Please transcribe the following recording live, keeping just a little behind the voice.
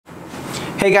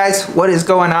Hey guys, what is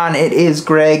going on? It is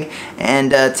Greg, and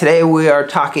today we are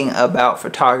talking about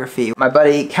photography. My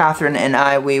buddy Catherine and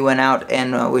I, we went out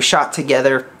and we shot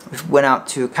together. We went out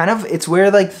to it's where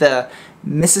like the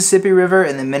Mississippi River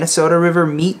and the Minnesota River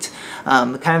meet,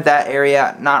 kind of that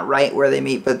area, not right where they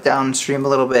meet, but downstream a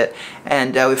little bit.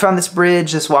 And we found this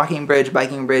bridge, this walking bridge,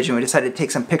 biking bridge, and we decided to take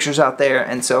some pictures out there.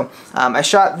 And so I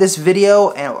shot this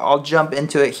video, and I'll jump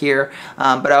into it here,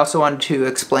 but I also wanted to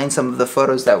explain some of the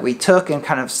photos that we took and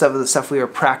kind of some of the stuff we were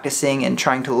practicing and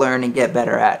trying to learn and get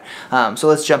better at. So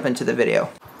let's jump into the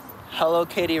video. Hello,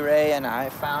 Katie Ray, and I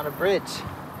found a bridge.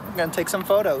 I'm gonna take some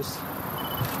photos.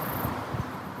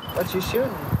 What's she shooting?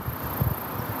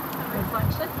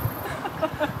 Reflection.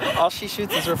 All she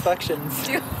shoots is reflections.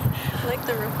 Do you like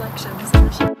the reflections in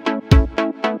the shot?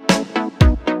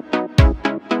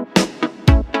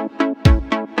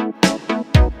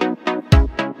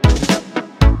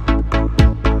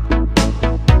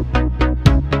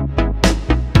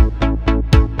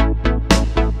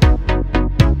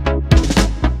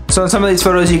 So in some of these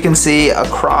photos you can see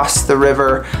across the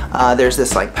river there's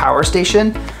this like power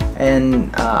station,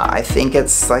 and I think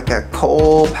it's like a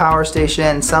coal power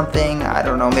station, something, I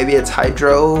don't know, maybe it's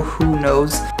hydro, who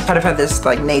knows. Kind of have this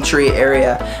like naturey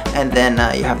area, and then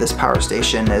you have this power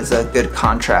station as a good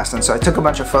contrast, and so I took a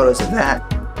bunch of photos of that.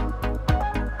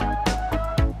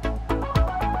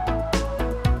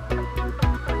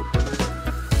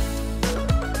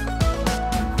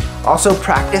 Also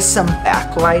practice some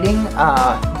backlighting.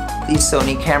 These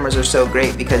Sony cameras are so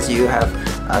great because you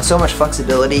have so much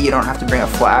flexibility. You don't have to bring a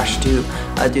flash to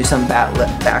do some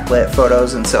backlit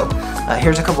photos. And so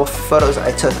here's a couple photos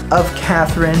I took of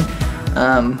Catherine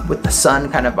with the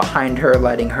sun kind of behind her,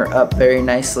 lighting her up very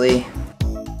nicely.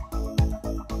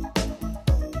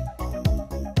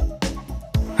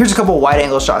 Here's a couple wide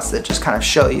angle shots that just kind of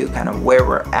show you kind of where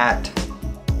we're at.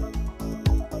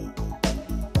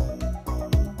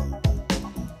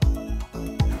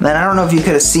 Then I don't know if you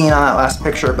could have seen on that last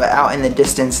picture, but out in the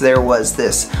distance there was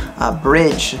this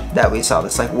bridge that we saw,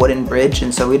 this like wooden bridge,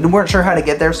 and so we weren't sure how to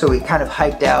get there, so we kind of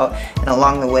hiked out, and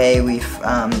along the way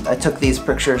I took these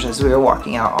pictures as we were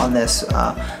walking out on this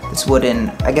this wooden,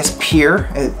 I guess, pier.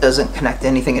 It doesn't connect to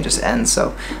anything, it just ends,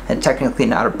 so it's technically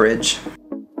not a bridge.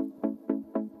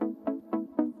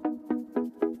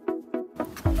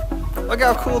 Look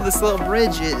how cool this little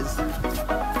bridge is.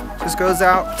 Just goes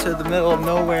out to the middle of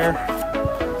nowhere.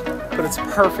 But it's a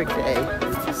perfect day.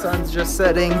 The sun's just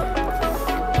setting,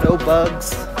 no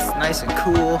bugs, it's nice and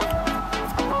cool.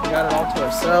 We got it all to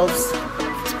ourselves.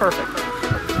 It's perfect.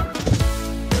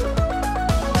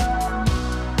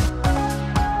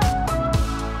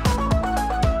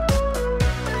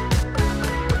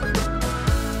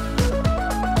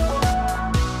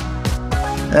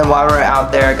 And while we're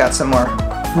out there, I got some more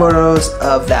photos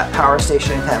of that power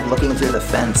station, kind of looking through the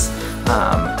fence.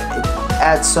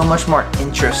 Adds so much more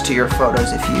interest to your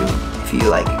photos if you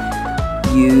like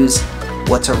use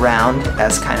what's around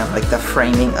as kind of like the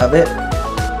framing of it.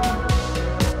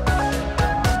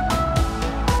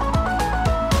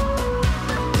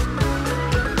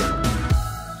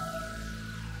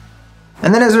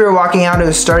 And then as we were walking out, it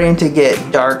was starting to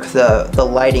get dark. The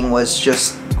lighting was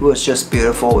just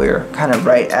beautiful. We were kind of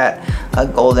right at a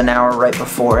golden hour right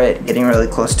before it, getting really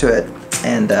close to it.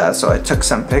 And so I took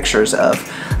some pictures of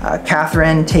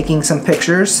Catherine taking some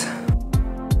pictures.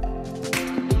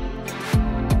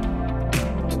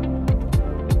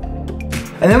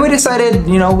 And then we decided,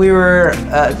 you know, we were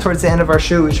towards the end of our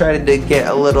shoot, we tried to get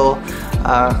a little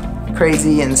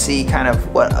crazy and see kind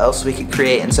of what else we could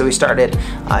create. And so we started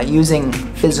using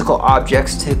physical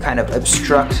objects to kind of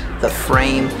obstruct the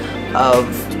frame of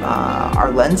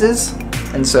our lenses.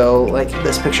 And so like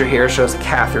this picture here shows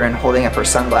Catherine holding up her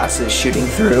sunglasses, shooting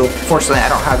through. Fortunately, I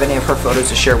don't have any of her photos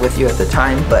to share with you at the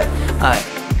time, but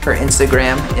her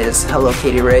Instagram is Hello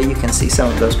Katie Ray. You can see some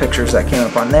of those pictures that came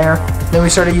up on there. Then we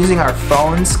started using our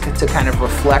phones to kind of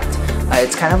reflect.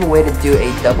 It's kind of a way to do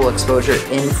a double exposure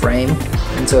in frame.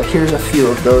 And so here's a few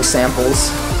of those samples.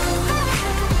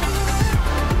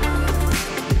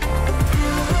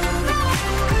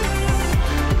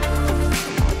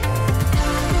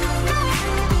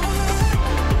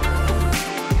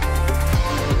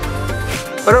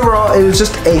 But overall, it was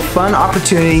just a fun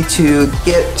opportunity to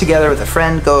get together with a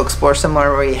friend, go explore somewhere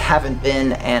where we haven't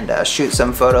been, and shoot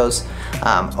some photos.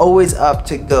 Always up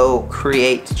to go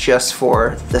create just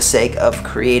for the sake of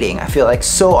creating. I feel like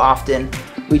so often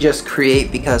we just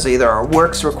create because either our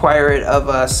works require it of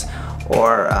us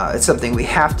or it's something we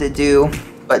have to do.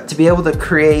 But to be able to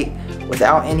create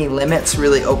without any limits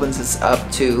really opens us up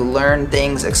to learn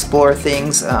things, explore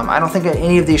things. I don't think that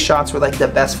any of these shots were like the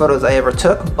best photos I ever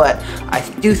took, but I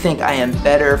do think I am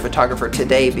better photographer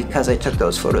today because I took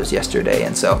those photos yesterday.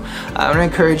 And so I'm gonna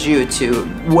encourage you to,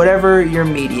 whatever your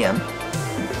medium,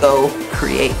 go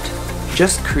create.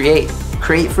 Just create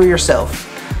for yourself.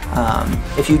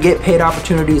 If you get paid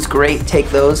opportunities, great, take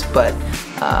those, but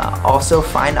also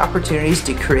find opportunities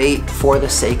to create for the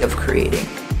sake of creating.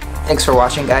 Thanks for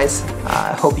watching, guys.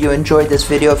 I hope you enjoyed this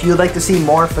video. If you'd like to see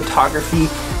more photography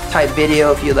type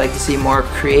video, if you'd like to see more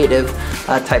creative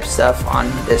type stuff on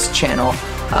this channel,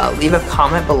 leave a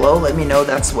comment below. Let me know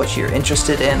that's what you're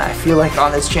interested in. I feel like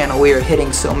on this channel we are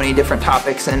hitting so many different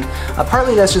topics, and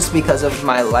partly that's just because of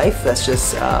my life. That's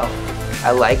just I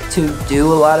like to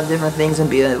do a lot of different things and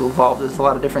be involved with a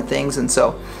lot of different things, and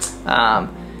so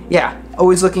yeah,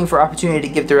 always looking for opportunity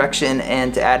to give direction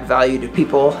and to add value to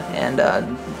people and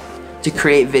to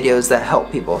create videos that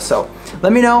help people. So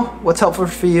let me know what's helpful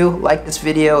for you. Like this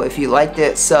video if you liked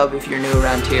it, sub if you're new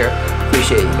around here.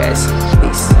 Appreciate you guys.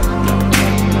 Peace.